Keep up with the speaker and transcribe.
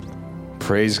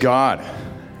Praise God.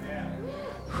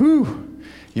 Whew.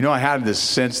 You know, I had this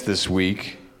sense this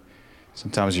week.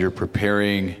 Sometimes you're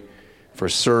preparing for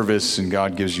service and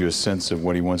God gives you a sense of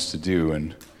what he wants to do.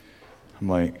 And I'm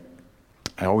like,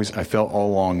 I felt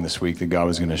all along this week that God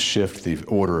was going to shift the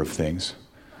order of things.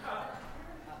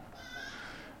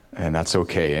 And that's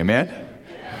okay. Amen?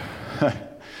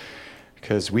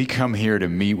 Because we come here to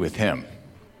meet with him.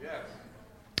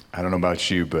 I don't know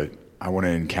about you, but I want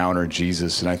to encounter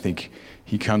Jesus. And I think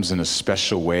he comes in a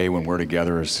special way when we're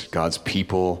together as God's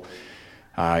people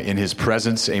in his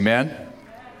presence. Amen?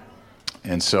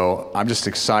 And so I'm just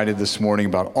excited this morning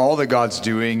about all that God's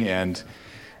doing, and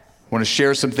want to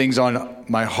share some things on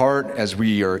my heart as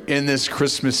we are in this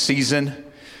Christmas season.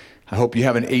 I hope you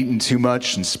haven't eaten too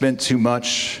much and spent too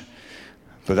much,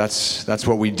 but that's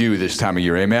what we do this time of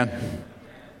year. Amen?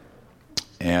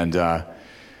 And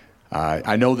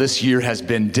I know this year has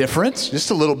been different,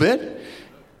 just a little bit.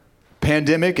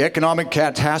 Pandemic, economic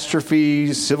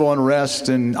catastrophe, civil unrest,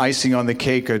 and icing on the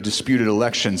cake, a disputed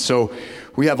election. So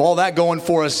we have all that going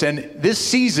for us, and this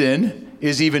season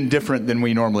is even different than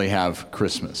we normally have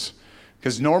Christmas.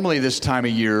 Because normally this time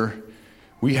of year,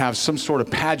 we have some sort of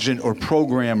pageant or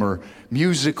program or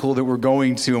musical that we're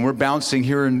going to, and we're bouncing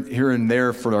here and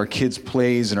there for our kids'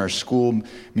 plays and our school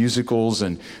musicals.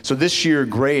 And so this year,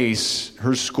 Grace,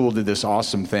 her school did this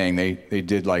awesome thing. They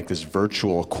did like this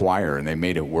virtual choir, and they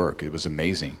made it work. It was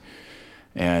amazing.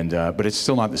 And but it's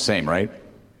still not the same, right?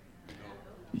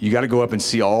 You got to go up and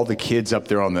see all the kids up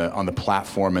there on the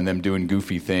platform and them doing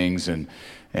goofy things, and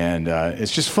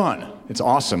it's just fun. It's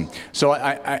awesome. So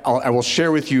I will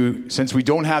share with you, since we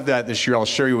don't have that this year, I'll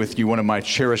share with you one of my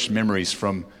cherished memories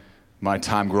from my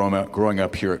time growing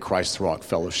up here at Christ Rock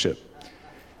Fellowship.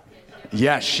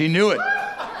 Yeah, she knew it.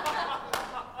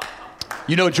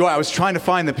 You know, Joy, I was trying to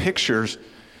find the pictures,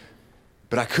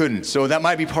 but I couldn't. So that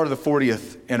might be part of the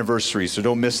 40th anniversary, so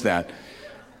don't miss that.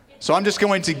 So I'm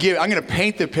going to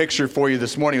paint the picture for you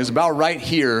this morning. It was about right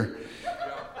here.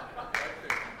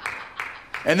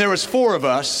 And there was 4 of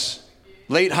us,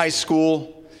 late high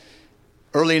school,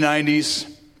 early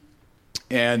 90s,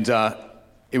 and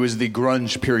it was the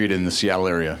grunge period in the Seattle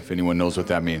area, if anyone knows what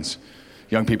that means.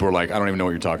 Young people were like, I don't even know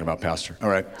what you're talking about, Pastor. All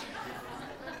right.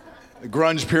 The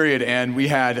grunge period, and we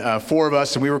had 4 of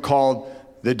us, and we were called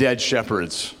the Dead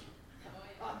Shepherds.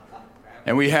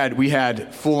 And we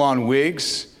had full-on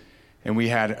wigs, and we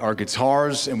had our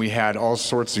guitars, and we had all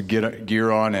sorts of gear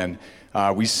on, and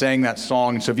we sang that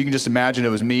song. So if you can just imagine, it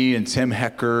was me and Tim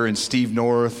Hecker and Steve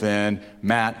North and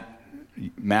Matt,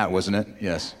 wasn't it?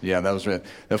 Yes. Yeah, that was it.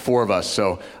 The 4 of us.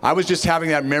 So I was just having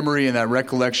that memory and that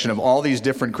recollection of all these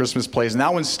different Christmas plays. And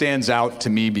that one stands out to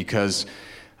me because,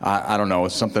 I don't know,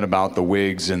 it's something about the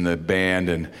wigs and the band,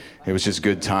 and it was just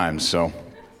good times. So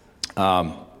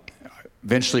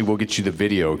eventually we'll get you the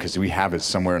video because we have it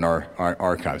somewhere in our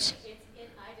archives.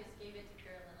 I just gave it to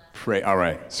Carolyn last All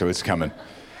right, so it's coming.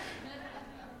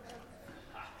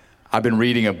 I've been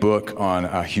reading a book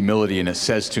on humility, and it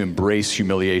says to embrace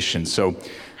humiliation. So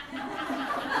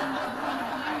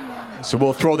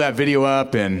we'll throw that video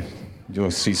up, and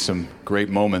you'll see some great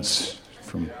moments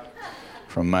from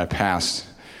my past.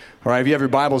 All right, if you have your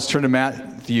Bibles, turn to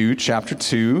Matthew chapter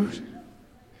 2,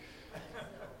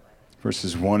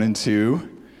 verses 1 and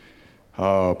 2.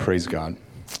 Oh, praise God.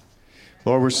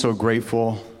 Lord, we're so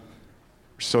grateful.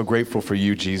 We're so grateful for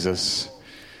you, Jesus.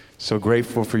 So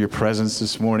grateful for your presence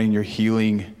this morning, your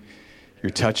healing,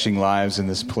 your touching lives in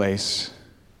this place.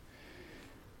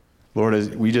 Lord,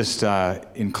 as we just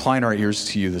incline our ears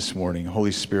to you this morning.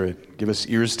 Holy Spirit, give us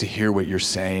ears to hear what you're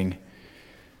saying.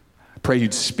 I pray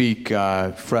you'd speak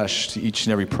fresh to each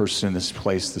and every person in this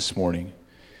place this morning.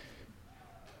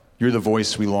 You're the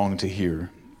voice we long to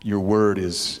hear. Your word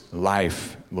is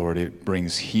life, Lord. It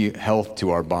brings health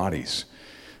to our bodies.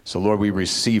 So, Lord, we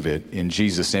receive it in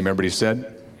Jesus' name. Everybody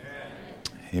said?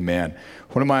 Amen.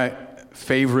 One of my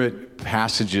favorite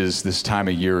passages this time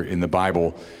of year in the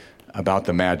Bible about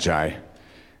the Magi,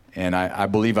 and I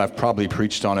believe I've probably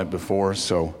preached on it before,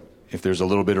 so if there's a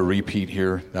little bit of repeat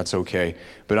here, that's okay.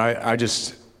 But I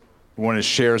just want to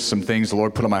share some things the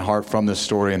Lord put on my heart from this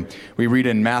story. And we read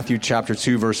in Matthew chapter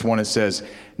 2, verse 1, it says,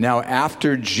 Now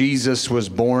after Jesus was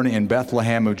born in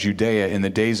Bethlehem of Judea in the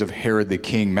days of Herod the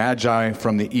king, Magi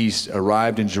from the east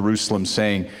arrived in Jerusalem,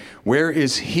 saying, Where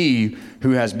is he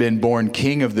who has been born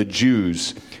King of the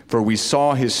Jews? For we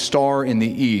saw his star in the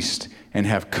east and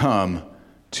have come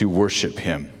to worship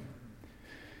him.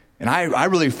 And I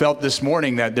really felt this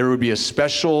morning that there would be a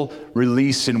special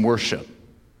release in worship.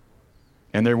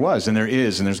 And there was, and there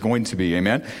is, and there's going to be,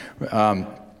 amen?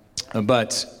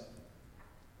 But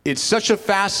It's such a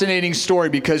fascinating story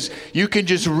because you can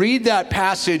just read that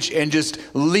passage and just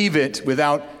leave it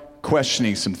without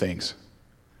questioning some things.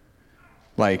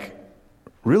 Like,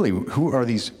 really, who are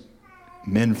these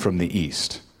men from the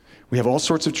East? We have all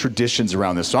sorts of traditions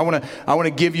around this. So I want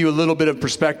to give you a little bit of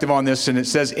perspective on this. And it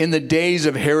says, in the days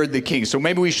of Herod the king. So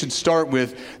maybe we should start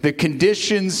with the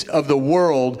conditions of the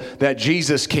world that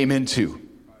Jesus came into.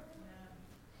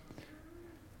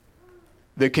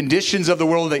 The conditions of the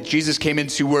world that Jesus came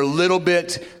into were a little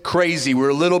bit crazy. We're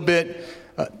a little bit,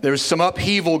 there's some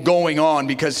upheaval going on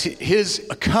because his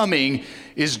coming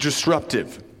is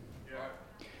disruptive.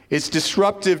 It's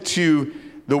disruptive to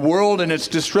the world, and it's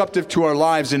disruptive to our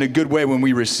lives in a good way when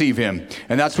we receive him.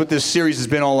 And that's what this series has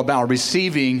been all about,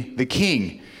 receiving the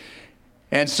king.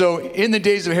 And so in the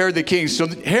days of Herod the king, so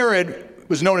Herod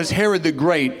was known as Herod the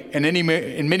Great, and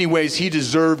in many ways he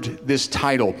deserved this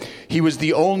title. He was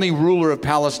the only ruler of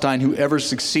Palestine who ever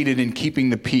succeeded in keeping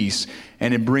the peace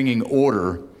and in bringing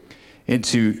order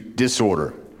into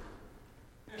disorder.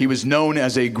 He was known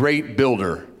as a great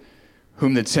builder,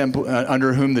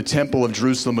 under whom the temple of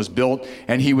Jerusalem was built,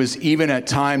 and he was even at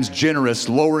times generous,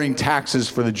 lowering taxes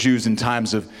for the Jews in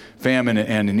times of famine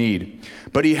and need.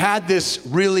 But he had this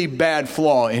really bad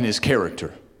flaw in his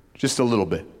character, just a little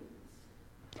bit.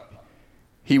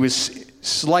 He was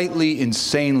slightly,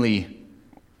 insanely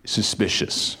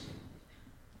suspicious.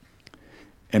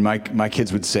 And my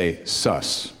kids would say,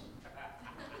 sus.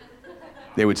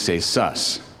 They would say,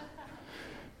 sus.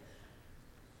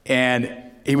 And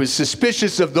he was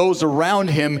suspicious of those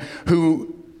around him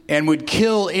and would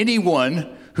kill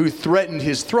anyone who threatened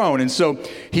his throne. And so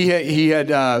he had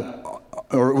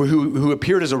who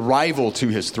appeared as a rival to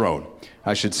his throne,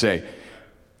 I should say.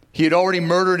 He had already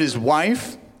murdered his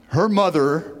wife, her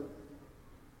mother,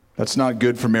 that's not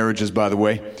good for marriages, by the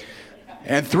way,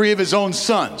 and 3 of his own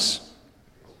sons.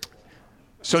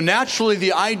 So naturally,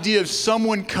 the idea of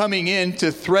someone coming in to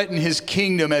threaten his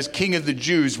kingdom as king of the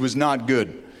Jews was not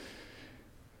good.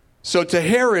 So to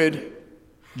Herod,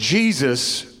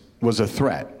 Jesus was a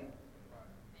threat.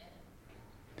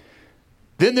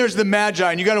 Then there's the Magi,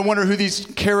 and you got to wonder who these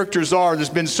characters are. There's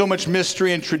been so much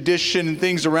mystery and tradition and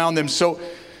things around them. So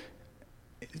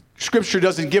Scripture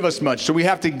doesn't give us much, so we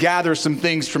have to gather some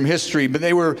things from history. But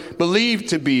they were believed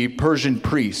to be Persian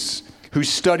priests who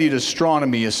studied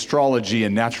astronomy, astrology,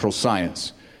 and natural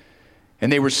science.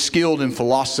 And they were skilled in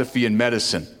philosophy and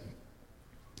medicine.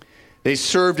 They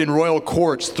served in royal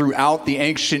courts throughout the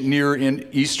ancient Near and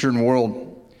Eastern world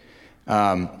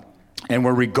and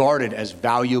were regarded as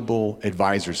valuable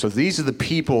advisors. So these are the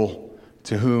people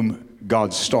to whom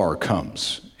God's star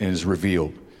comes and is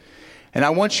revealed. And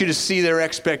I want you to see their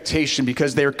expectation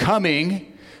because they're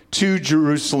coming to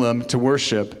Jerusalem to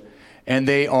worship, and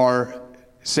they are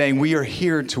saying, we are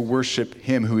here to worship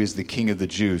him who is the King of the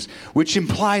Jews, which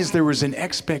implies there was an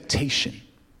expectation.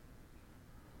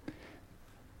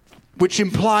 Which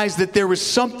implies that there was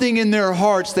something in their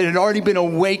hearts that had already been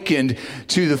awakened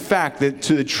to the fact that,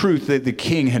 to the truth that the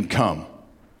king had come.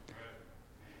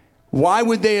 Why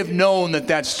would they have known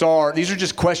that star? These are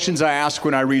just questions I ask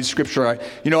when I read scripture.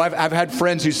 I've had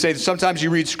friends who say that sometimes you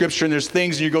read scripture and there's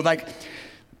things and you go like,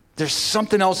 there's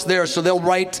something else there. So they'll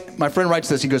write, my friend writes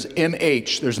this, he goes,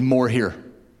 MH, there's more here.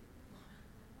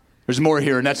 There's more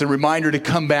here. And that's a reminder to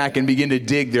come back and begin to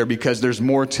dig there because there's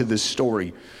more to this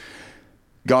story.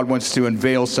 God wants to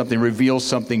unveil something, reveal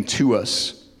something to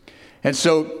us. And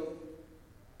so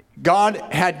God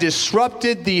had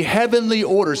disrupted the heavenly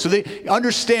order. So they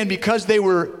understand because they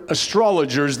were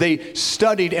astrologers, they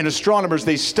studied, and astronomers,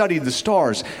 they studied the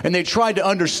stars. And they tried to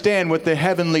understand what the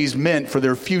heavenlies meant for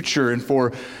their future and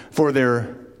for their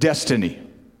destiny.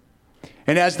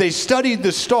 And as they studied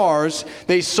the stars,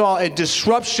 they saw a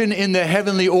disruption in the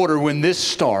heavenly order when this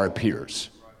star appears.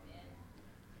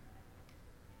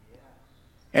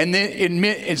 And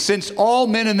then, since all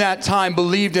men in that time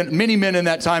many men in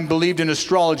that time believed in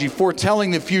astrology,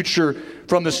 foretelling the future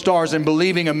from the stars and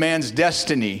believing a man's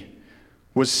destiny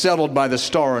was settled by the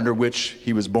star under which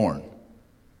he was born.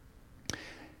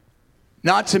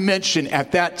 Not to mention,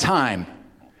 at that time,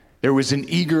 there was an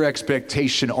eager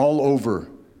expectation all over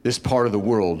this part of the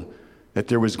world that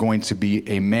there was going to be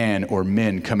a man or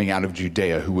men coming out of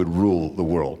Judea who would rule the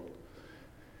world.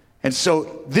 And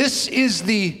so this is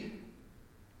the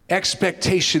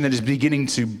expectation that is beginning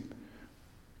to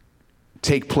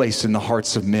take place in the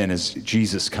hearts of men as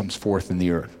Jesus comes forth in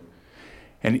the earth.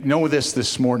 And know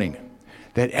this morning,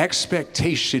 that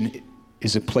expectation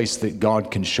is a place that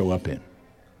God can show up in.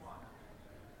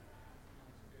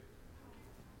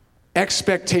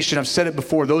 Expectation, I've said it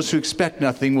before, those who expect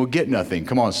nothing will get nothing.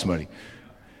 Come on, somebody.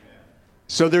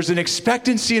 So there's an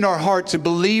expectancy in our heart to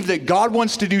believe that God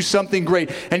wants to do something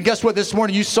great. And guess what? This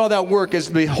morning you saw that work as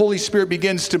the Holy Spirit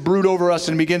begins to brood over us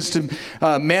and begins to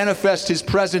manifest His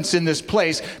presence in this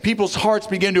place. People's hearts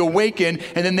begin to awaken,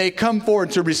 and then they come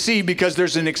forward to receive because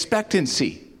there's an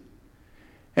expectancy.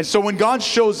 And so when God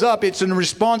shows up, it's in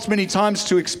response many times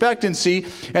to expectancy,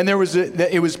 and it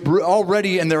was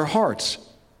already in their hearts.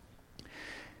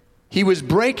 He was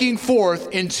breaking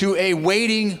forth into a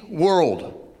waiting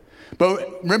world.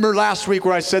 But remember last week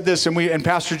where I said this, and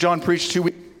Pastor John preached 2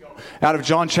 weeks ago out of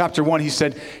John chapter 1, he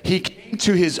said, He came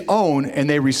to His own and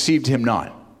they received Him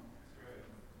not.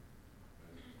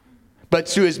 But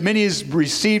to as many as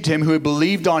received Him, who had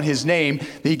believed on His name,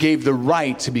 He gave the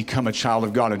right to become a child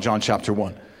of God in John chapter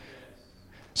 1.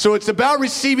 So it's about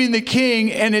receiving the King,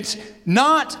 and it's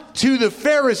not to the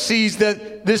Pharisees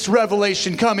that this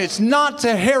revelation comes. It's not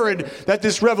to Herod that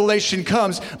this revelation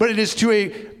comes, but it is to a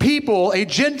people, a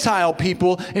Gentile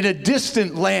people in a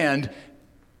distant land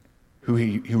who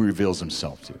he reveals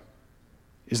Himself to.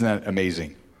 Isn't that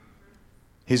amazing?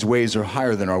 His ways are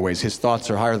higher than our ways. His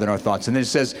thoughts are higher than our thoughts. And then it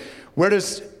says, where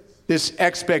does this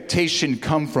expectation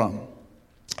come from?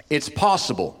 It's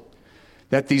possible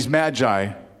that these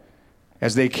magi,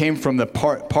 as they came from the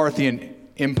Parthian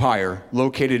Empire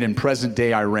located in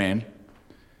present-day Iran,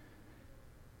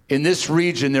 in this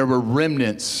region there were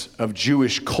remnants of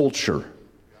Jewish culture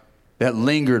that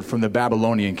lingered from the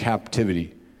Babylonian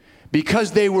captivity.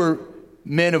 Because they were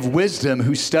men of wisdom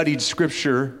who studied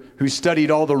Scripture, who studied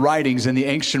all the writings and the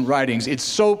ancient writings,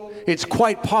 it's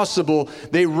quite possible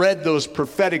they read those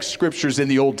prophetic scriptures in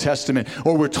the Old Testament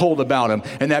or were told about them,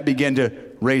 and that began to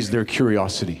raise their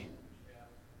curiosity.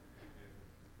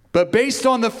 But based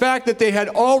on the fact that they had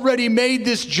already made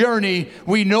this journey,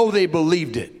 we know they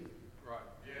believed it.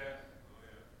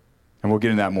 And we'll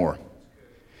get into that more.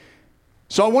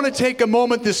 So I want to take a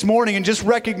moment this morning and just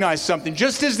recognize something.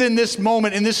 Just as in this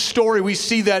moment, in this story, we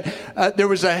see that there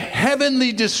was a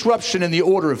heavenly disruption in the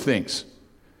order of things.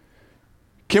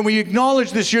 Can we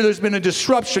acknowledge this year there's been a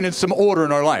disruption in some order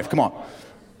in our life? Come on.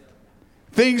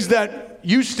 Things that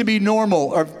used to be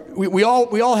normal. Or we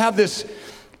all have this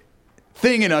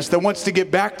thing in us that wants to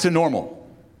get back to normal.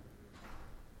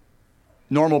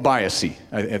 Normal bias,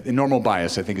 I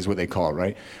think is what they call it,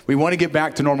 right? We want to get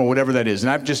back to normal, whatever that is.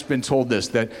 And I've just been told this,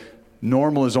 that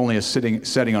normal is only a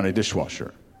setting on a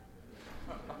dishwasher.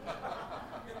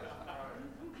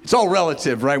 It's all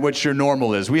relative, right? What your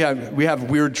normal is. We have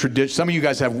weird traditions. Some of you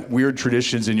guys have weird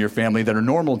traditions in your family that are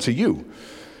normal to you.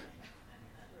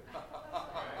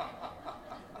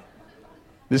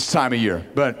 This time of year,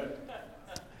 but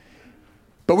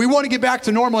we want to get back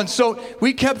to normal. And so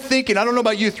we kept thinking, I don't know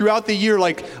about you, throughout the year,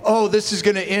 like, oh, this is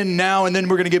going to end now, and then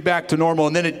we're going to get back to normal.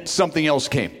 And then something else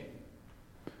came.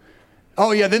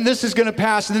 Oh, yeah, then this is going to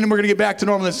pass, and then we're going to get back to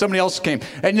normal, and then somebody else came.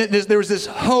 And there was this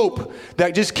hope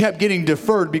that just kept getting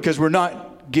deferred because we're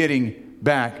not getting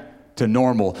back to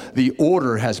normal. The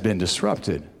order has been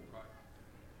disrupted.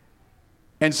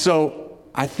 And so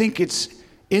I think it's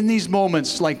in these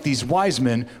moments, like these wise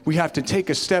men, we have to take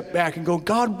a step back and go,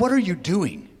 God, what are you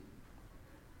doing?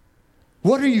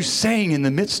 What are you saying in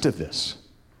the midst of this?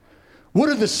 What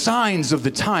are the signs of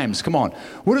the times? Come on.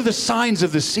 What are the signs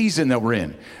of the season that we're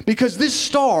in? Because this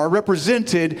star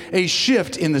represented a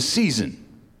shift in the season.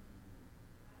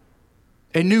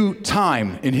 A new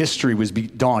time in history was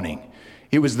dawning.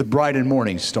 It was the bright and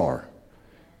morning star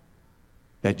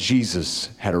that Jesus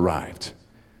had arrived.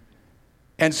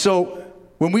 And so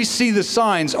when we see the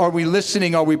signs, are we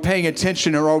listening, are we paying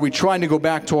attention, or are we trying to go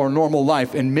back to our normal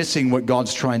life and missing what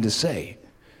God's trying to say?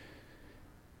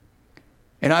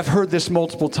 And I've heard this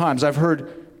multiple times. I've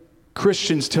heard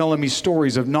Christians telling me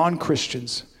stories of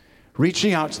non-Christians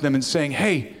reaching out to them and saying,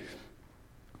 hey,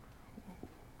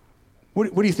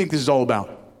 what do you think this is all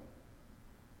about?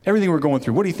 Everything we're going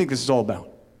through, what do you think this is all about?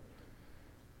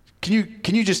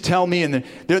 Can you just tell me? And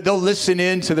they'll listen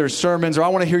in to their sermons, or I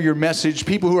want to hear your message.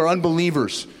 People who are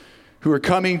unbelievers, who are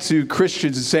coming to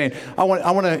Christians and saying, I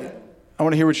want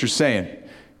to hear what you're saying.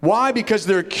 Why? Because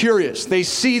they're curious. They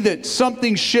see that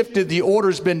something shifted, the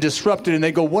order's been disrupted, and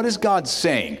they go, what is God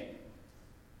saying?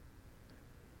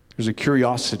 There's a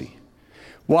curiosity.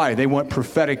 Why? They want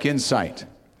prophetic insight.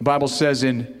 The Bible says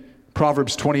in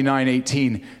Proverbs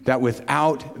 29:18 that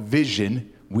without vision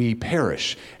we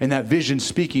perish. And that vision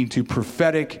speaking to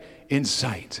prophetic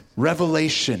insight,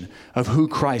 revelation of who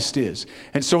Christ is.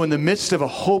 And so in the midst of a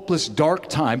hopeless, dark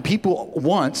time, people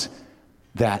want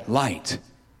that light.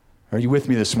 Are you with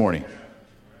me this morning?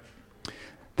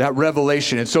 That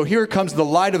revelation. And so here comes the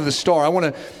light of the star. I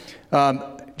want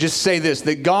to just say this,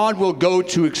 that God will go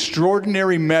to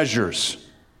extraordinary measures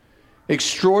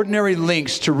extraordinary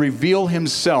lengths to reveal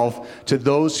himself to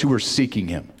those who are seeking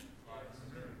him.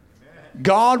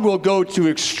 God will go to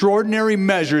extraordinary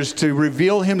measures to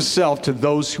reveal himself to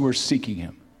those who are seeking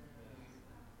him.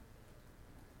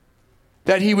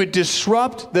 That he would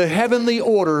disrupt the heavenly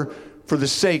order for the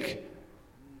sake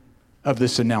of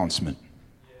this announcement.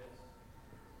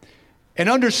 And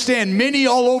understand, many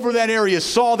all over that area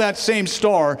saw that same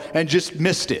star and just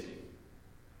missed it.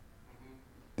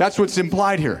 That's what's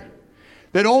implied here.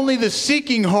 That only the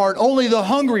seeking heart, only the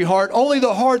hungry heart, only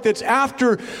the heart that's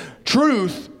after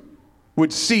truth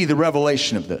would see the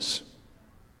revelation of this.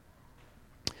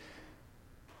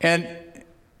 And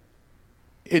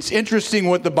it's interesting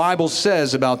what the Bible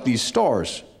says about these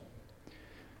stars.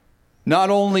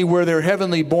 Not only were there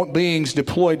heavenly beings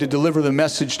deployed to deliver the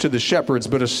message to the shepherds,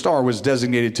 but a star was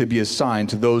designated to be a sign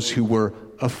to those who were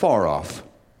afar off.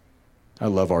 I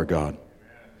love our God.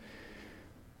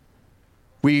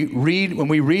 When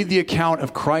we read the account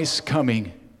of Christ's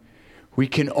coming, we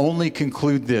can only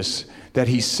conclude this, that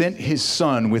he sent his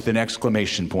son with an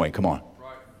exclamation point. Come on.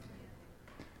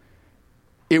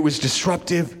 It was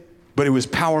disruptive, but it was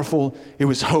powerful. It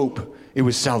was hope. It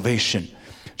was salvation.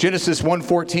 Genesis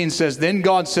 1:14 says, "Then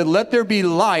God said, let there be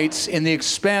lights in the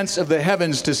expanse of the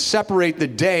heavens to separate the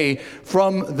day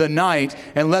from the night,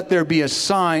 and let there be a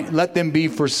sign, let them be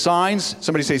for signs."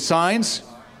 Somebody say signs.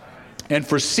 "And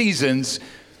for seasons,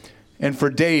 and for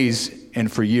days,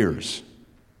 and for years."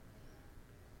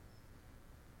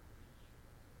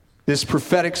 This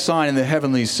prophetic sign in the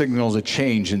heavenlies signals a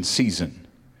change in season.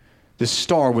 This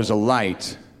star was a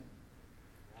light.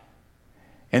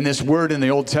 And this word in the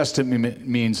Old Testament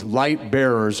means light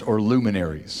bearers or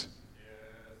luminaries.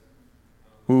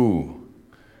 Ooh,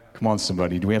 come on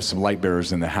somebody. Do we have some light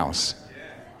bearers in the house?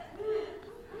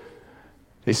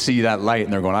 They see that light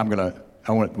and they're going,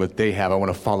 I want what they have. I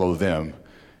want to follow them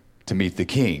to meet the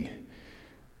King.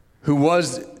 Who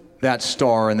was that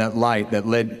star and that light that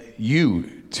led you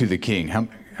to the King? How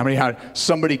many had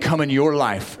somebody come in your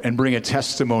life and bring a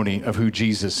testimony of who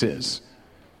Jesus is?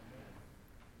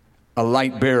 A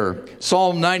light bearer.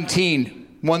 Psalm 19,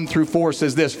 1-4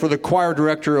 says this, "For the choir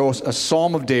director, a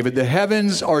psalm of David, the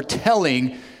heavens are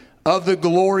telling of the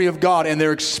glory of God, and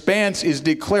their expanse is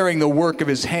declaring the work of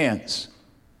his hands.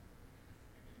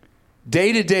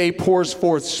 Day to day pours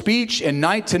forth speech, and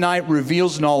night to night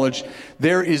reveals knowledge.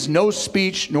 There is no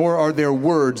speech, nor are there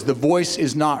words. The voice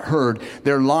is not heard.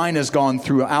 Their line has gone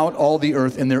throughout all the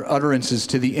earth, and their utterances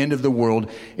to the end of the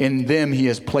world. In them he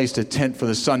has placed a tent for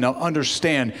the sun." Now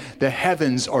understand, the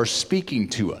heavens are speaking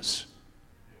to us.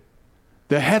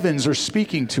 The heavens are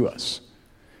speaking to us.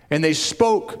 And they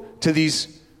spoke to these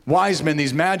wise men,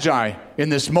 these magi, in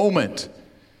this moment.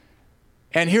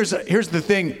 And here's the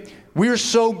thing. We're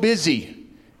so busy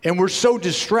and we're so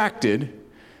distracted.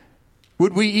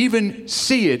 Would we even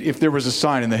see it if there was a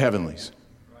sign in the heavenlies?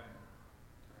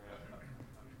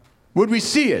 Would we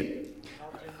see it?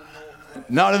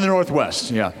 Not in the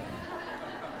northwest, yeah.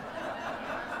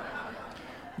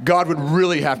 God would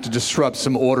really have to disrupt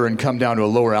some order and come down to a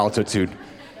lower altitude.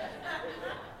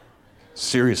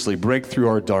 Seriously, break through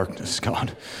our darkness,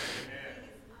 God.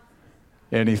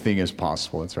 Anything is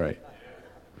possible, that's right.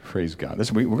 Praise God.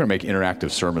 We're going to make an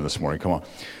interactive sermon this morning. Come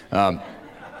on.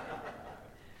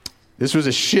 This was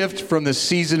a shift from the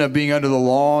season of being under the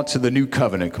law to the new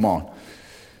covenant. Come on.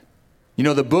 You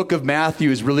know, the book of Matthew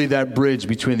is really that bridge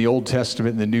between the Old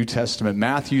Testament and the New Testament.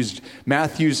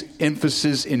 Matthew's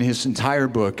emphasis in his entire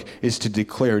book is to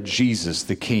declare Jesus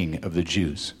the King of the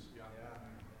Jews.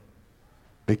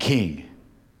 The King.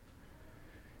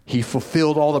 He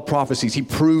fulfilled all the prophecies. He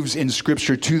proves in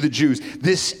Scripture to the Jews,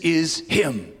 this is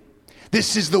him.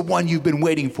 This is the one you've been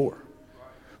waiting for.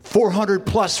 400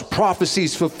 plus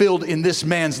prophecies fulfilled in this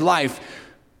man's life.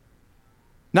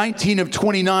 19 of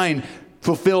 29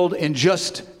 fulfilled in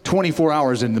just 24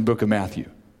 hours in the book of Matthew.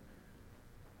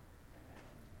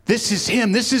 This is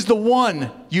him. This is the one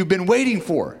you've been waiting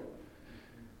for,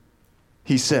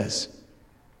 he says.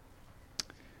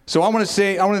 So I want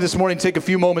to this morning take a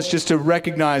few moments just to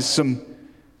recognize some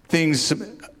things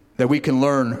that we can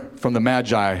learn from the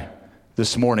Magi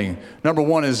this morning. Number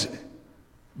one is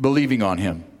believing on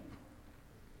him.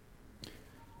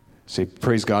 Say,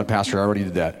 praise God, Pastor, I already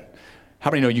did that. How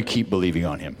many know you keep believing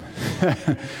on him?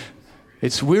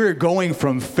 We're going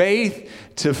from faith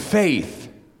to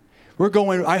faith.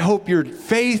 I hope your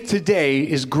faith today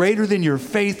is greater than your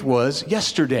faith was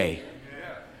yesterday.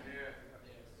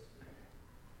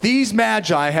 These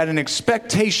magi had an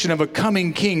expectation of a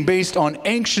coming king based on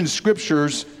ancient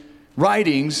scriptures,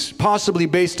 writings, possibly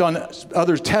based on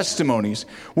other testimonies.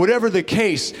 Whatever the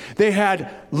case, they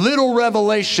had little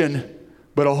revelation,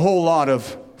 but a whole lot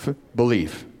of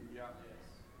belief.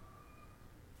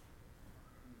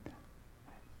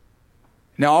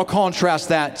 Now, I'll contrast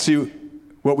that to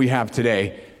what we have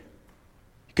today,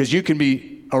 because you can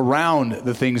be around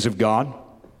the things of God.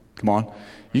 Come on.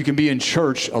 You can be in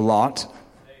church a lot.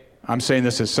 I'm saying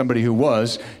this as somebody who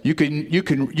was. You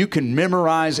can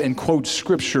memorize and quote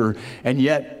scripture and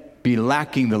yet be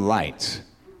lacking the light,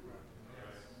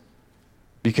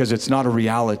 because it's not a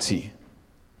reality.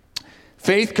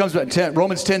 Faith comes,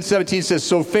 Romans 10:17 says,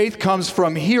 so faith comes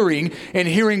from hearing, and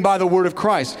hearing by the word of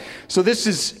Christ. So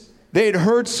they had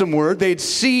heard some word, they'd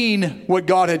seen what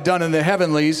God had done in the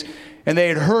heavenlies, and they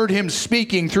had heard him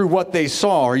speaking through what they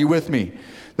saw. Are you with me?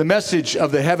 The message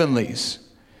of the heavenlies.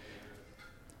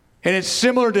 And it's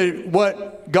similar to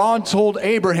what God told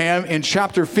Abraham in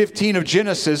chapter 15 of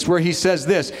Genesis, where he says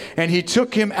this, and he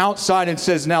took him outside and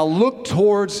says, now look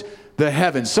towards the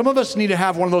heavens. Some of us need to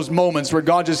have one of those moments where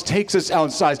God just takes us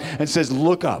outside and says,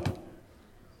 look up.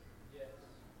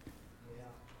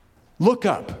 Look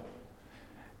up.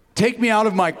 Take me out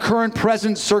of my current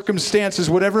present circumstances,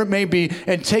 whatever it may be,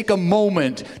 and take a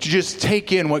moment to just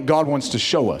take in what God wants to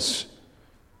show us.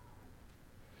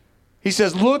 He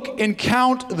says, look and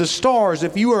count the stars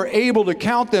if you are able to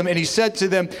count them. And he said to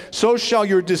them, so shall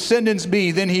your descendants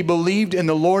be. Then he believed in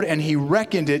the Lord, and he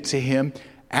reckoned it to him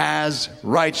as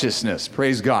righteousness.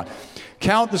 Praise God.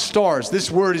 Count the stars. This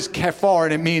word is kafar,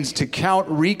 and it means to count,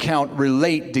 recount,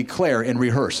 relate, declare, and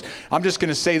rehearse. I'm just going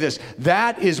to say this.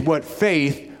 That is what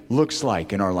faith looks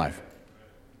like in our life.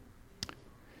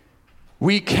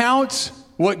 We count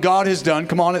what God has done.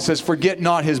 Come on, it says, forget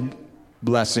not his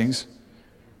blessings,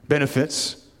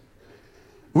 benefits.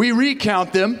 We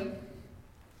recount them.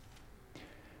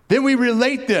 Then we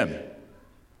relate them.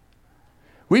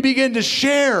 We begin to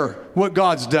share what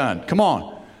God's done. Come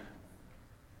on.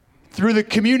 Through the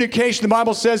communication, the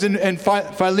Bible says in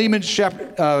Philemon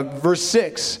chapter, verse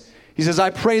 6, he says, I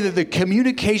pray that the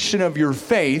communication of your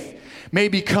faith may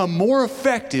become more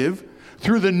effective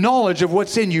through the knowledge of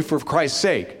what's in you for Christ's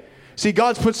sake. See,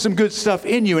 God's put some good stuff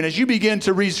in you, and as you begin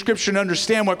to read Scripture and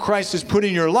understand what Christ has put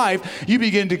in your life, you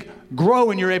begin to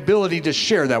grow in your ability to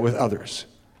share that with others.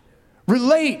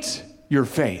 Relate your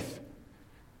faith.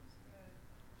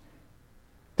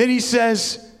 Then he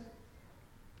says,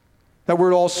 that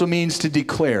word also means to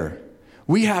declare.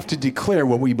 We have to declare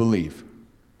what we believe.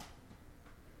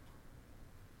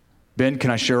 Ben, can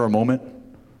I share a moment?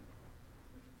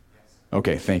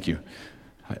 Okay, thank you.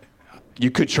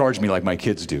 You could charge me like my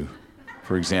kids do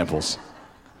for examples.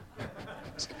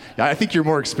 I think you're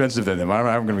more expensive than them. I'm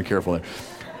going to be careful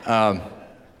there.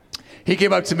 He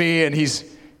came up to me and he's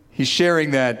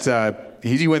sharing that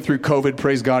he went through COVID.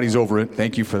 Praise God, he's over it.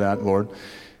 Thank you for that, Lord.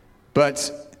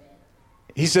 But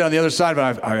he said on the other side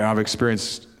of it, I've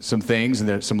experienced some things and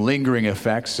there's some lingering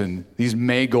effects, and these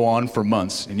may go on for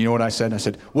months. And you know what I said? I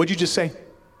said, what'd you just say?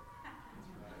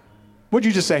 What'd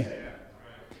you just say?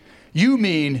 You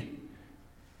mean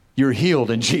you're healed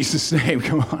in Jesus' name.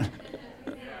 Come on.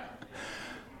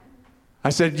 I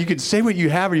said, you can say what you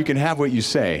have or you can have what you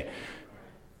say.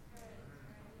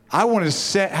 I want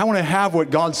to have what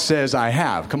God says I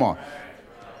have. Come on.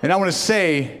 And I want to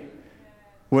say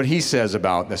what he says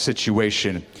about the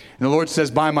situation. And the Lord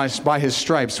says, by his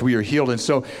stripes we are healed. And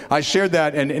so I shared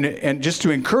that and just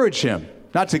to encourage him,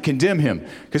 not to condemn him,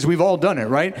 because we've all done it,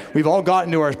 right? We've all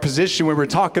gotten to our position where we're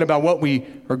talking about what we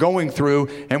are going through,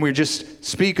 and we just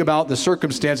speak about the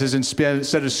circumstances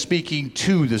instead of speaking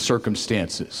to the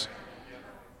circumstances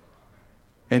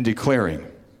and declaring.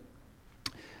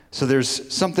 So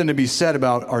there's something to be said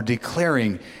about our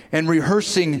declaring and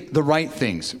rehearsing the right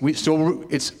things. So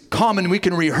it's common we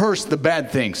can rehearse the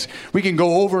bad things. We can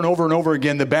go over and over and over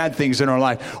again the bad things in our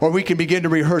life, or we can begin to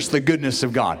rehearse the goodness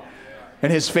of God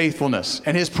and his faithfulness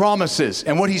and his promises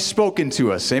and what he's spoken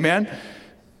to us. Amen?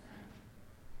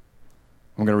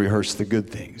 I'm going to rehearse the good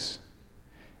things.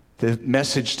 The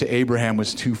message to Abraham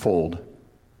was twofold.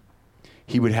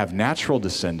 He would have natural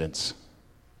descendants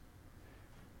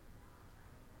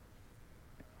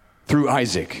through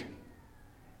Isaac.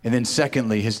 And then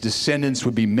secondly, his descendants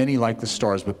would be many like the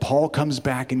stars. But Paul comes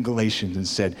back in Galatians and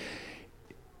said,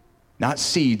 not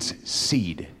seeds,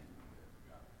 seed,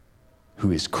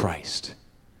 who is Christ.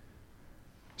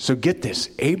 So get this,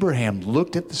 Abraham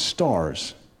looked at the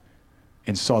stars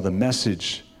and saw the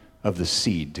message of the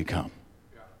seed to come.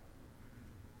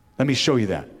 Let me show you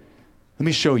that. Let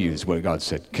me show you is what God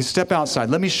said. Step outside.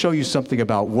 Let me show you something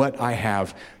about what I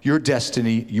have, your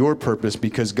destiny, your purpose,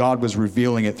 because God was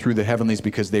revealing it through the heavenlies,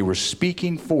 because they were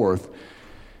speaking forth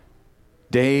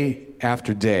day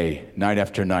after day, night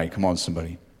after night. Come on,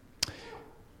 somebody.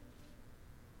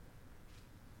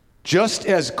 Just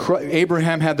as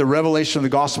Abraham had the revelation of the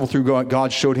gospel through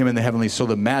God showed him in the heavenlies, so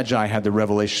the Magi had the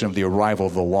revelation of the arrival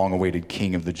of the long-awaited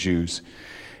King of the Jews.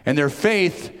 And their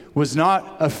faith was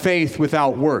not a faith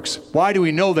without works. Why do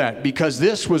we know that? Because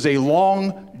this was a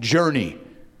long journey.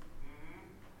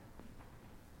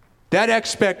 That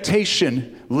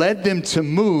expectation led them to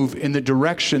move in the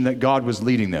direction that God was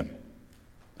leading them.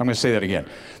 I'm going to say that again.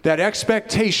 That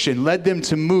expectation led them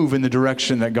to move in the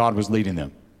direction that God was leading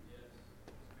them.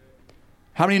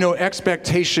 How many know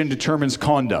expectation determines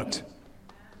conduct?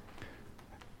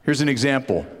 Here's an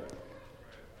example.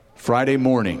 Friday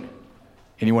morning.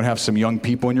 Anyone have some young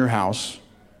people in your house?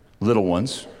 Little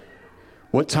ones.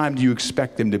 What time do you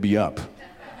expect them to be up?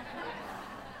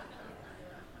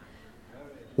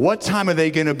 What time are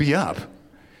they going to be up?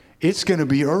 It's going to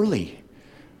be early.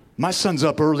 My son's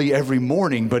up early every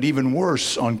morning, but even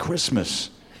worse on Christmas.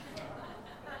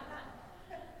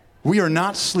 We are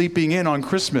not sleeping in on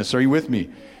Christmas. Are you with me?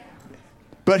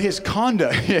 But his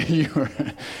conduct,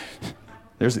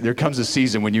 there comes a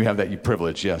season when you have that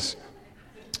privilege, yes.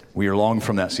 We are long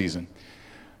from that season.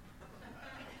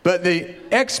 But the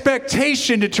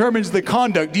expectation determines the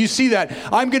conduct. Do you see that?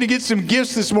 I'm going to get some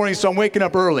gifts this morning, so I'm waking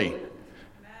up early.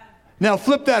 Now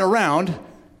flip that around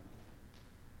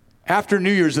after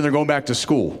New Year's and they're going back to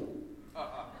school.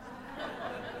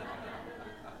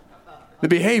 The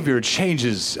behavior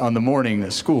changes on the morning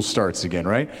that school starts again,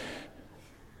 right?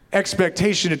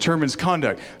 Expectation determines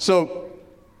conduct. So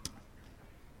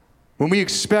when we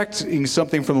expecting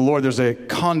something from the Lord, there's a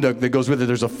conduct that goes with it.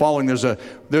 There's a following.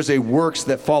 There's a works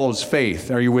that follows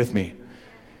faith. Are you with me?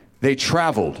 They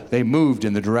traveled. They moved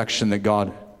in the direction that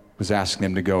God was asking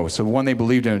them to go. So one, they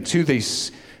believed in him. Two, they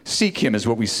seek him is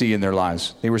what we see in their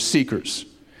lives. They were seekers.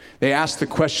 They asked the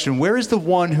question, where is the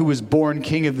one who was born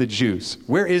King of the Jews?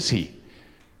 Where is he?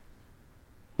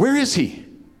 Where is he?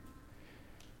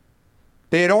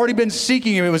 They had already been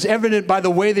seeking him. It was evident by the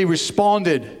way they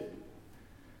responded.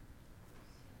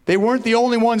 They weren't the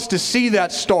only ones to see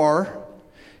that star.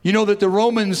 You know that the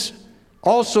Romans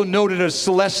also noted a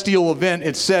celestial event.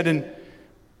 It's said in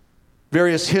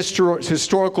various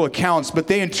historical accounts, but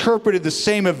they interpreted the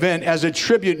same event as a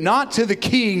tribute not to the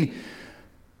King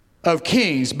of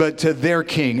Kings, but to their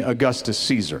king, Augustus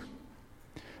Caesar.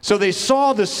 So they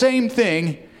saw the same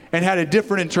thing and had a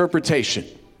different interpretation.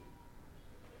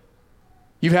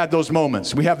 You've had those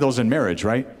moments. We have those in marriage,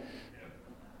 right?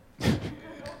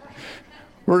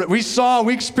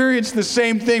 We experienced the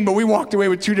same thing, but we walked away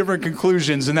with two different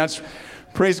conclusions, and that's,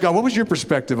 praise God. What was your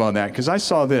perspective on that? Because I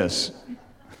saw this.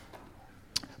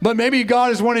 But maybe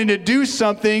God is wanting to do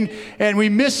something, and we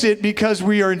miss it because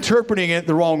we are interpreting it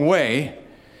the wrong way.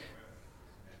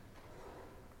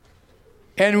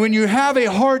 And when you have a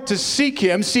heart to seek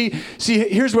him, see,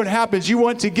 here's what happens. You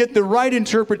want to get the right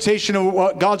interpretation of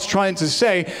what God's trying to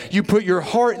say. You put your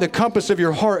heart, the compass of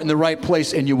your heart in the right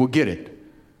place, and you will get it.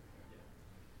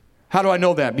 How do I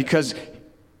know that? Because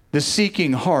the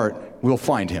seeking heart will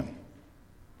find him.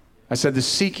 I said the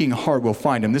seeking heart will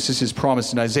find him. This is his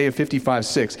promise in Isaiah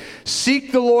 55:6.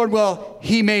 Seek the Lord while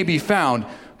he may be found.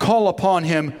 Call upon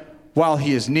him while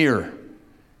he is near,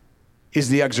 is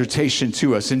the exhortation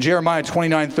to us. In Jeremiah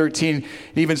 29:13, it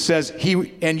even says,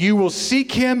 and you will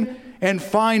seek him and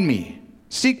find me.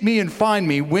 Seek me and find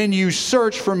me when you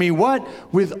search for me, what?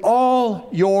 With all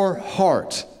your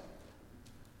heart.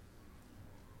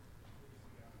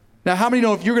 Now, how many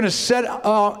know if you're going to set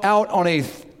out on a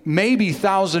maybe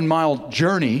 1,000-mile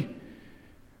journey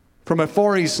from a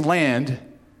Far East land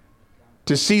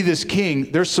to see this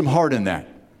king, there's some heart in that.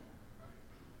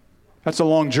 That's a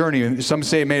long journey. Some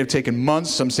say it may have taken months.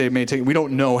 Some say it may have taken, we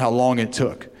don't know how long it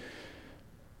took.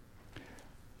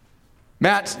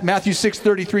 Matthew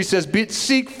 6:33 says,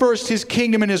 seek first his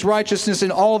kingdom and his righteousness,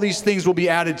 and all these things will be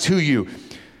added to you.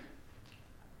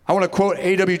 I want to quote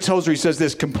A.W. Tozer. He says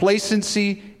this,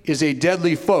 complacency is a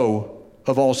deadly foe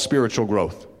of all spiritual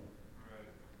growth.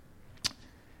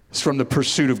 It's from The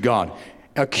Pursuit of God.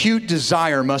 Acute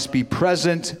desire must be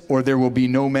present, or there will be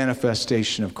no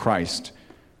manifestation of Christ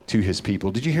to his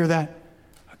people. Did you hear that?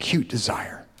 Acute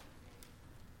desire.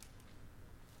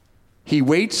 He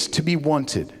waits to be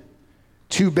wanted.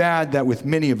 Too bad that with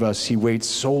many of us, he waits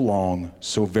so long,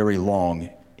 so very long,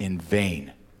 in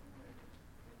vain.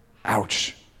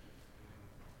 Ouch.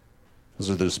 Those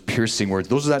are those piercing words.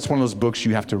 That's one of those books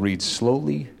you have to read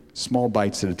slowly, small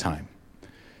bites at a time.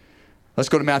 Let's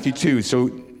go to Matthew 2.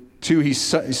 So 2, he's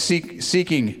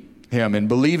seeking him and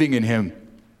believing in him.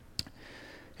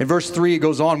 In verse 3, it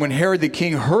goes on, when Herod the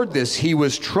king heard this, he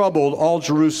was troubled. All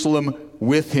Jerusalem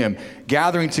with him.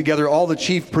 Gathering together all the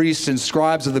chief priests and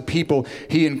scribes of the people,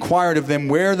 he inquired of them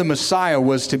where the Messiah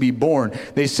was to be born.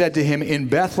 They said to him, in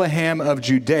Bethlehem of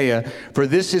Judea, for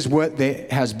this is what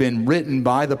has been written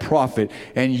by the prophet.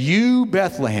 And you,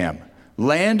 Bethlehem,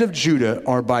 land of Judah,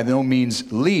 are by no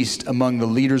means least among the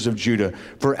leaders of Judah.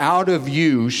 For out of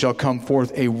you shall come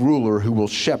forth a ruler who will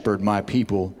shepherd my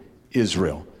people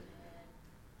Israel.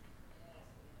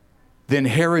 Then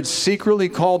Herod secretly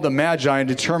called the Magi and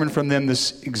determined from them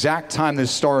this exact time this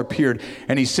star appeared.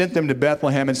 And he sent them to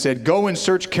Bethlehem and said, go and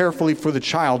search carefully for the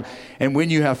child. And when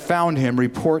you have found him,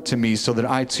 report to me so that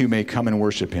I too may come and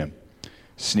worship him.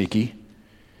 Sneaky.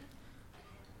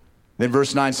 Then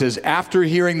verse 9 says, after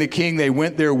hearing the king, they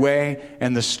went their way,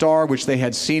 and the star which they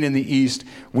had seen in the east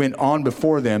went on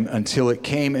before them until it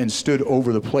came and stood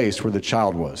over the place where the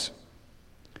child was.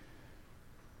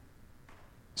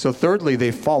 So thirdly,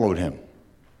 they followed him.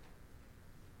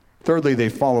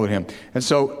 And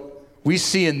so we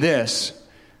see in this,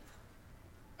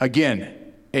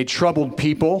 again, a troubled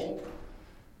people,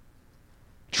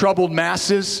 troubled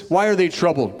masses. Why are they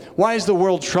troubled? Why is the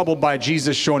world troubled by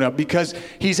Jesus showing up? Because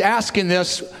he's asking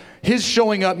this. His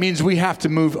showing up means we have to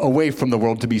move away from the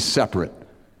world to be separate.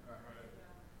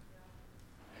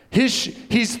 He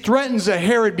threatens a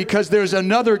Herod because there's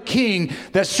another king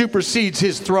that supersedes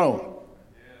his throne.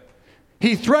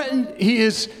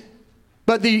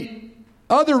 But the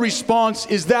other response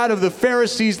is that of the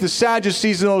Pharisees, the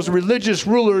Sadducees, and those religious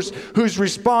rulers whose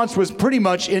response was pretty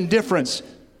much indifference.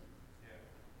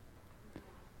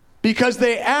 Because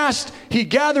they asked, he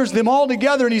gathers them all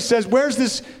together and he says, where's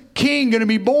this king going to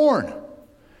be born?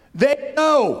 They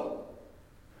know,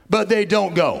 but they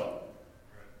don't go.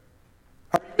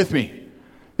 Are you with me?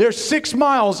 They're 6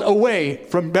 miles away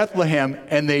from Bethlehem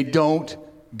and they don't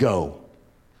go.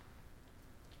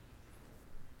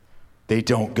 They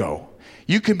don't go.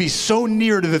 You can be so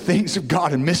near to the things of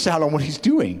God and miss out on what he's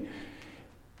doing.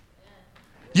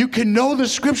 You can know the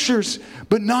scriptures,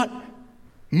 but not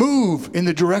move in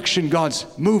the direction God's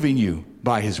moving you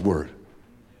by his word.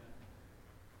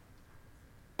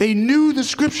 They knew the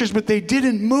scriptures, but they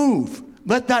didn't move.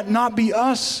 Let that not be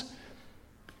us.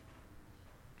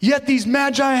 Yet these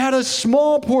magi had a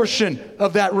small portion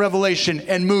of that revelation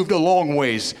and moved a long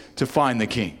ways to find the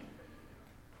king.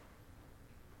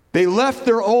 They left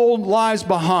their old lives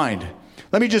behind.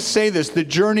 Let me just say this, the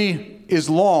journey is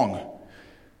long.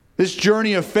 This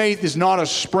journey of faith is not a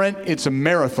sprint, it's a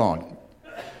marathon.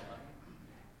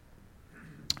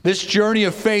 This journey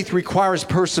of faith requires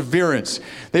perseverance.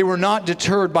 They were not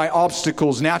deterred by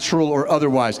obstacles, natural or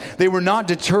otherwise. They were not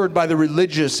deterred by the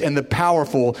religious and the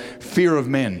powerful fear of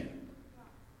men.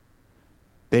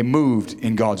 They moved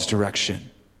in God's direction.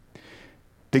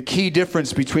 The key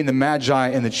difference between the Magi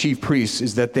and the chief priests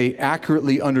is that they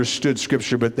accurately understood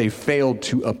Scripture, but they failed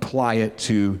to apply it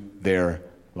to their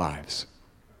lives.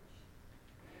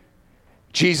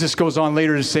 Jesus goes on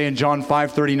later to say in John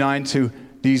 5:39 to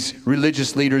these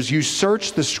religious leaders, you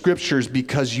search the Scriptures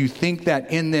because you think that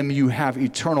in them you have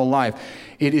eternal life.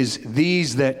 It is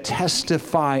these that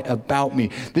testify about me.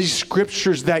 These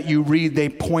Scriptures that you read, they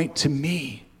point to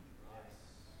me.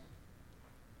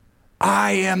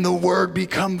 I am the Word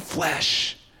become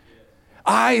flesh.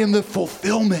 I am the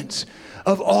fulfillment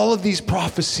of all of these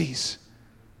prophecies.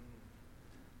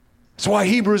 That's why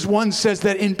Hebrews 1 says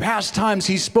that in past times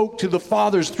he spoke to the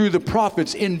fathers through the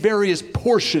prophets in various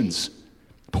portions.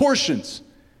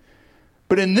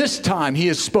 But in this time he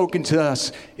has spoken to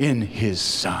us in his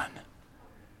Son.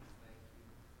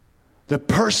 The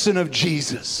person of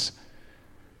Jesus,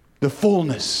 the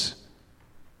fullness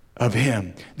of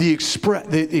him, the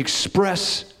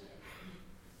express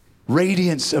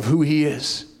radiance of who he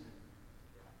is.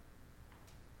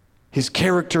 His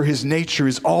character, his nature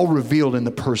is all revealed in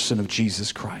the person of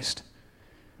Jesus Christ.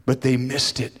 But they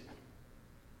missed it.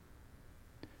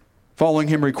 Following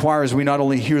him requires we not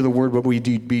only hear the word, but we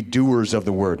be doers of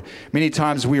the word. Many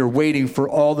times we are waiting for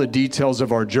all the details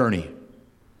of our journey.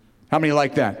 How many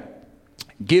like that?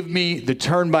 Give me the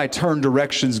turn-by-turn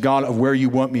directions, God, of where you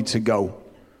want me to go.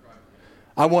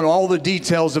 I want all the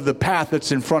details of the path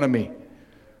that's in front of me.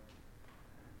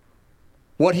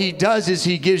 What he does is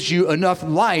he gives you enough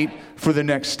light for the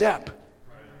next step.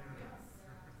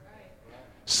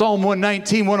 Psalm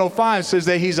 119, 105 says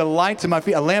that he's a light to my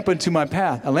feet, a lamp unto my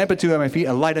path, a lamp unto my feet,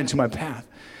 a light unto my path.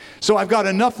 So I've got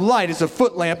enough light. It's a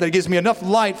foot lamp that gives me enough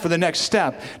light for the next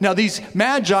step. Now these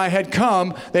magi had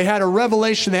come, they had a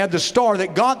revelation, they had the star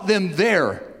that got them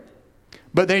there.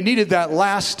 But they needed that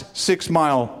last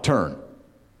 6-mile turn.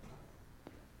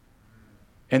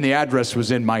 And the address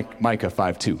was in Micah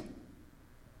 5:2.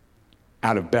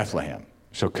 Out of Bethlehem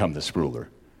shall come this ruler.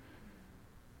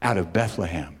 out of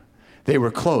Bethlehem. They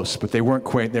were close, but they weren't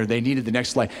quite there. They needed the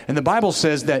next light. And the Bible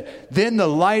says that then the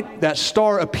light, that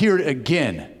star appeared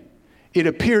again. It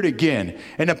appeared again.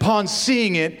 And upon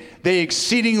seeing it, they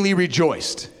exceedingly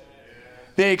rejoiced.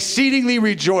 They exceedingly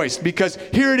rejoiced because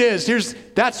here it is.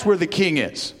 That's where the king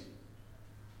is.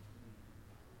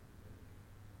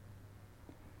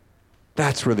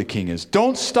 That's where the king is.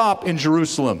 Don't stop in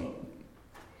Jerusalem.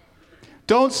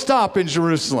 Don't stop in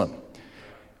Jerusalem.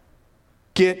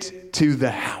 Get to the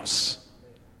house.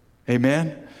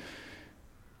 Amen?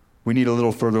 We need a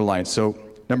little further light. So,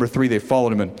 number 3, they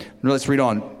followed him. And let's read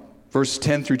on. Verse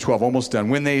 10 through 12, almost done.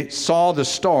 When they saw the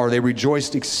star, they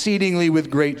rejoiced exceedingly with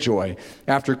great joy.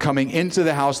 After coming into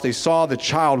the house, they saw the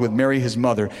child with Mary his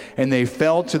mother, and they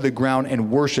fell to the ground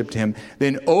and worshiped him.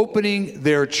 Then opening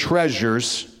their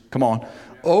treasures,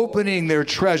 opening their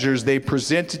treasures, they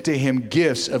presented to him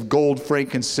gifts of gold,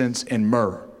 frankincense, and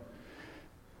myrrh.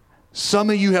 Some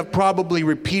of you have probably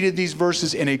repeated these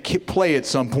verses in a play at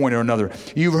some point or another.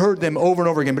 You've heard them over and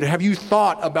over again, but have you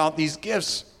thought about these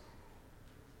gifts?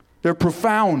 They're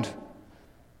profound.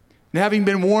 And having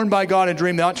been warned by God in a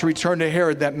dream not to return to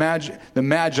Herod, the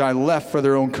Magi left for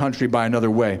their own country by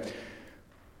another way.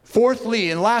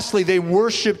 Fourthly and lastly, they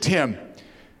worshiped him.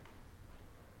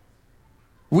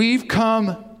 We've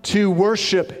come to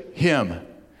worship him.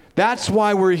 That's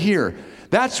why we're here.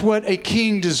 That's what a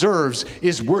king deserves,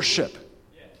 is worship.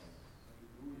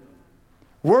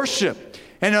 Worship.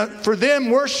 And for them,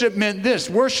 worship meant this.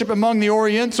 Worship among the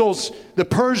Orientals, the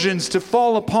Persians, to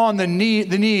fall upon the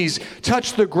knees,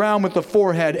 touch the ground with the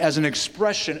forehead as an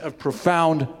expression of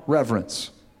profound reverence.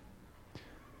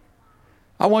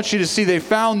 I want you to see they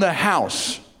found the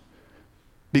house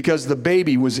because the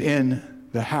baby was in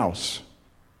the house.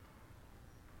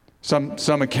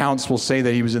 Some accounts will say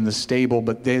that he was in the stable,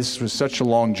 but this was such a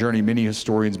long journey. Many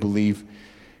historians believe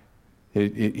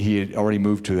he had already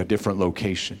moved to a different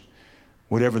location.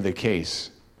 Whatever the case,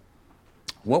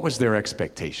 what was their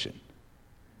expectation?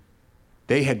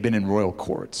 They had been in royal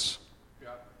courts.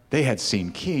 They had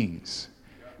seen kings,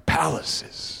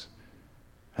 palaces,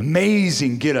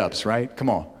 amazing get-ups, right? Come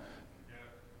on.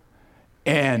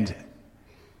 And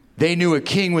they knew a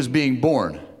king was being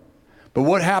born. But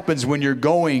what happens when you're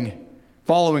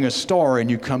following a star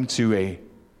and you come to a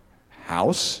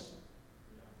house,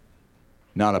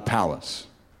 not a palace?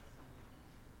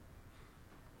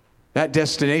 That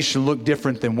destination looked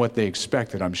different than what they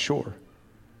expected, I'm sure.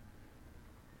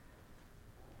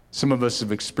 Some of us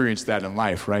have experienced that in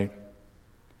life, right?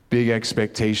 Big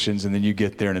expectations, and then you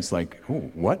get there and it's like, oh,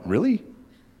 what, really?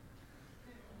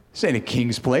 This ain't a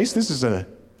king's place. This is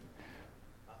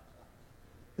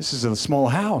a small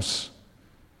house.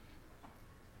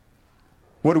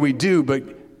 What do we do? But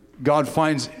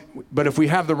if we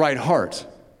have the right heart,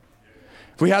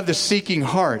 if we have the seeking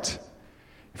heart,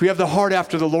 if we have the heart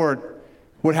after the Lord,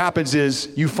 what happens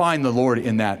is you find the Lord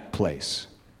in that place.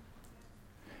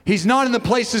 He's not in the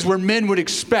places where men would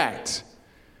expect.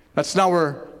 That's not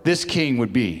where this king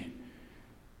would be.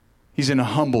 He's in a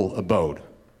humble abode.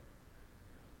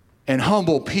 And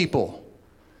humble people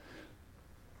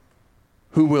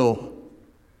who will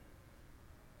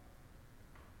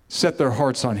set their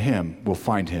hearts on him will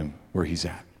find him where he's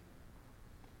at.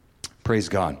 Praise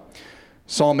God.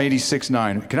 Psalm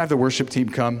 86:9. Can I have the worship team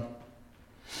come?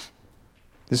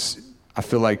 I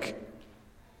feel like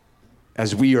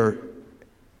as we are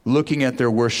looking at their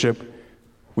worship,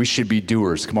 we should be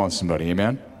doers. Come on, somebody.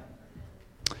 Amen?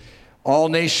 All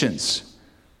nations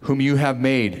whom you have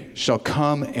made shall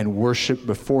come and worship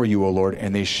before you, O Lord,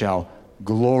 and they shall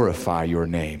glorify your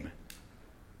name.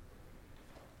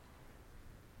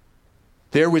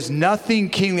 There was nothing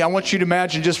kingly. I want you to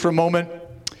imagine just for a moment.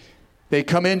 They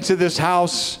come into this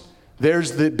house.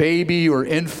 There's the baby or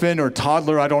infant or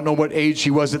toddler. I don't know what age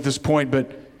he was at this point,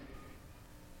 but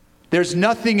there's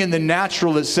nothing in the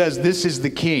natural that says this is the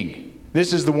king.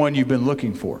 This is the one you've been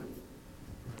looking for.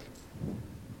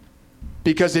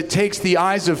 Because it takes the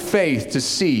eyes of faith to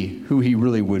see who he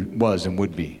really was and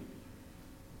would be.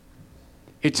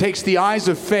 It takes the eyes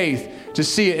of faith to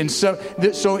see it. And so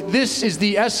this is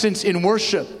the essence in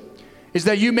worship, is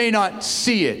that you may not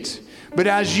see it, but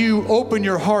as you open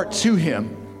your heart to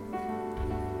him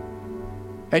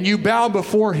and you bow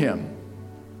before him,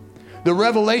 the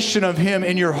revelation of him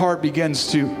in your heart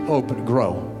begins to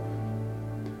grow.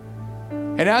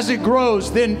 And as it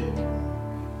grows, then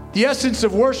the essence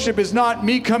of worship is not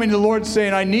me coming to the Lord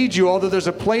saying, I need you, although there's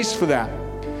a place for that.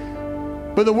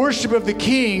 But the worship of the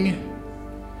King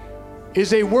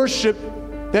is a worship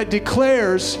that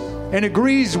declares and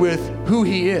agrees with who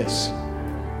he is.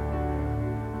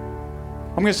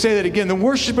 I'm going to say that again. The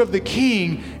worship of the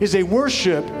King is a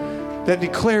worship that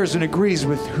declares and agrees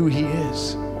with who He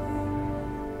is.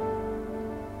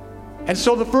 And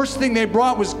so the first thing they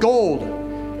brought was gold.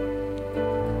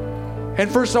 And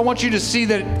first I want you to see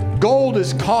that gold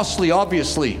is costly,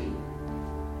 obviously.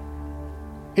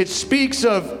 It speaks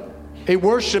of a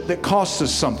worship that costs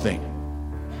us something.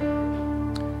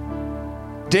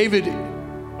 David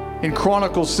in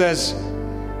Chronicles says,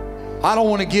 I don't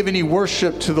want to give any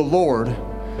worship to the Lord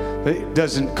that it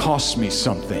doesn't cost me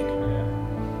something.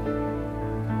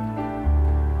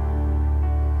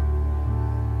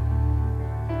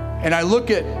 And I look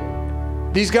at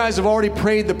these guys have already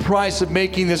paid the price of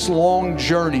making this long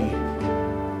journey.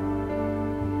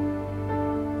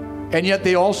 And yet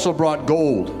they also brought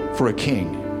gold for a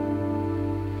king.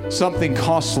 Something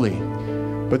costly.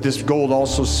 But this gold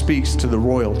also speaks to the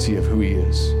royalty of who he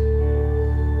is.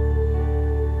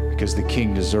 Because the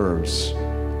king deserves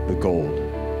the gold.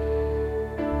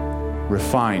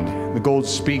 Refined. The gold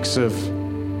speaks of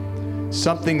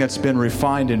something that's been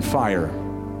refined in fire.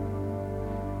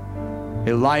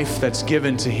 A life that's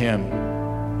given to him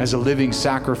as a living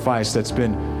sacrifice that's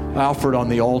been offered on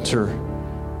the altar.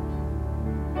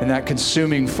 And that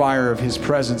consuming fire of his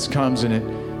presence comes and it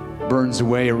burns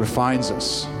away, it refines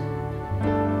us.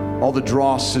 All the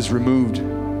dross is removed.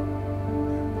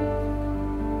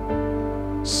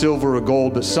 Silver or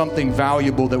gold, but something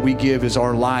valuable that we give is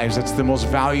our lives. That's the most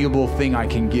valuable thing I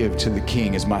can give to the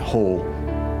king, is my whole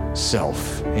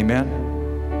self.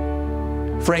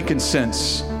 Amen?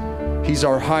 Frankincense. He's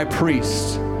our high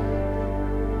priest,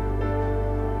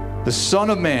 the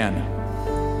Son of Man.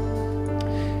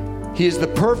 He is the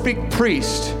perfect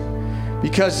priest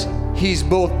because he's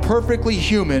both perfectly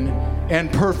human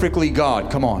and perfectly God.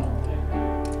 Come on.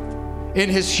 In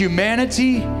his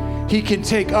humanity, he can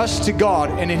take us to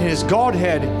God, and in his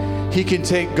Godhead, he can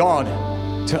take God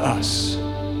to us.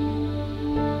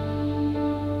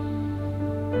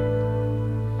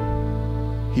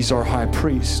 He's our high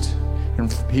priest.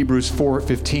 And Hebrews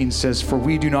 4:15 says, "For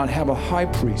we do not have a high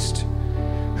priest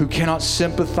who cannot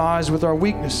sympathize with our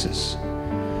weaknesses,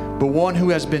 but one who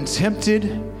has been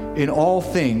tempted in all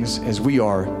things as we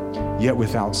are, yet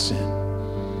without sin."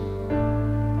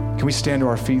 Can we stand to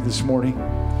our feet this morning?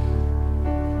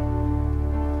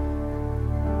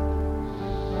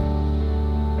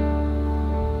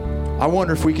 I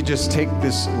wonder if we could just take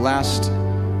this last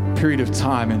period of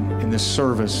time in this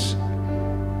service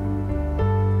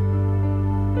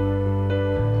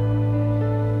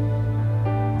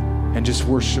and just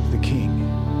worship the King.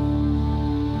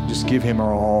 Just give him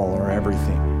our all, our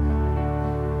everything.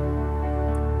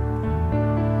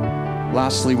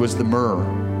 Lastly was the myrrh.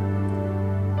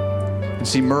 And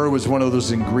see, myrrh was one of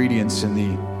those ingredients in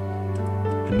the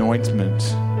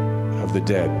anointment of the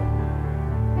dead.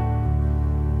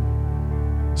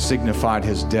 Signified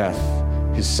his death,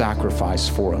 his sacrifice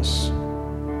for us.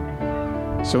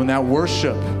 So in that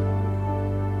worship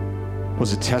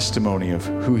was a testimony of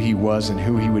who he was and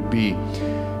who he would be.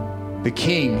 The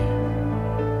king,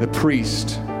 the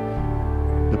priest,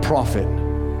 the prophet,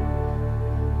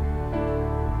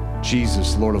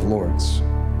 Jesus, Lord of Lords,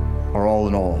 are all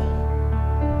in all.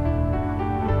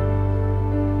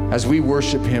 As we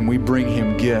worship him, we bring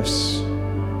him gifts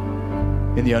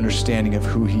in the understanding of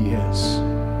who he is.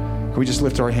 Can we just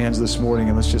lift our hands this morning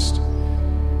and let's just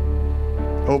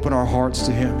open our hearts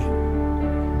to him?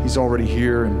 He's already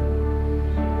here. And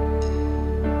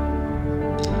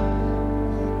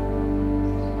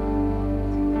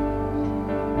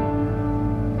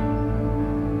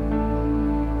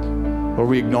Lord,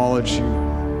 we acknowledge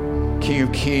you, King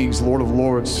of Kings, Lord of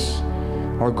Lords,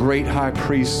 our great high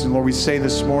priest. And Lord, we say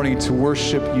this morning, to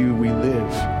worship you we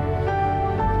live.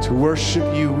 To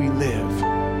worship you we live.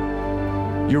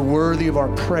 You're worthy of our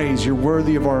praise. You're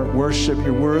worthy of our worship.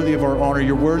 You're worthy of our honor.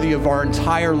 You're worthy of our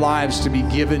entire lives to be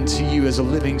given to you as a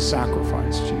living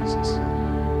sacrifice, Jesus.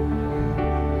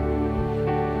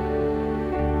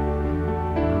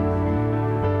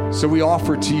 So we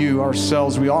offer to you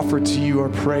ourselves. We offer to you our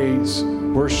praise,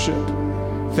 worship,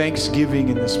 thanksgiving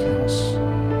in this house.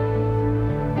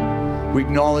 We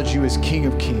acknowledge you as King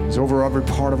of Kings over every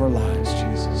part of our lives,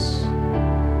 Jesus.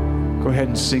 Go ahead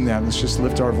and sing that. Let's just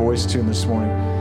lift our voice to him this morning.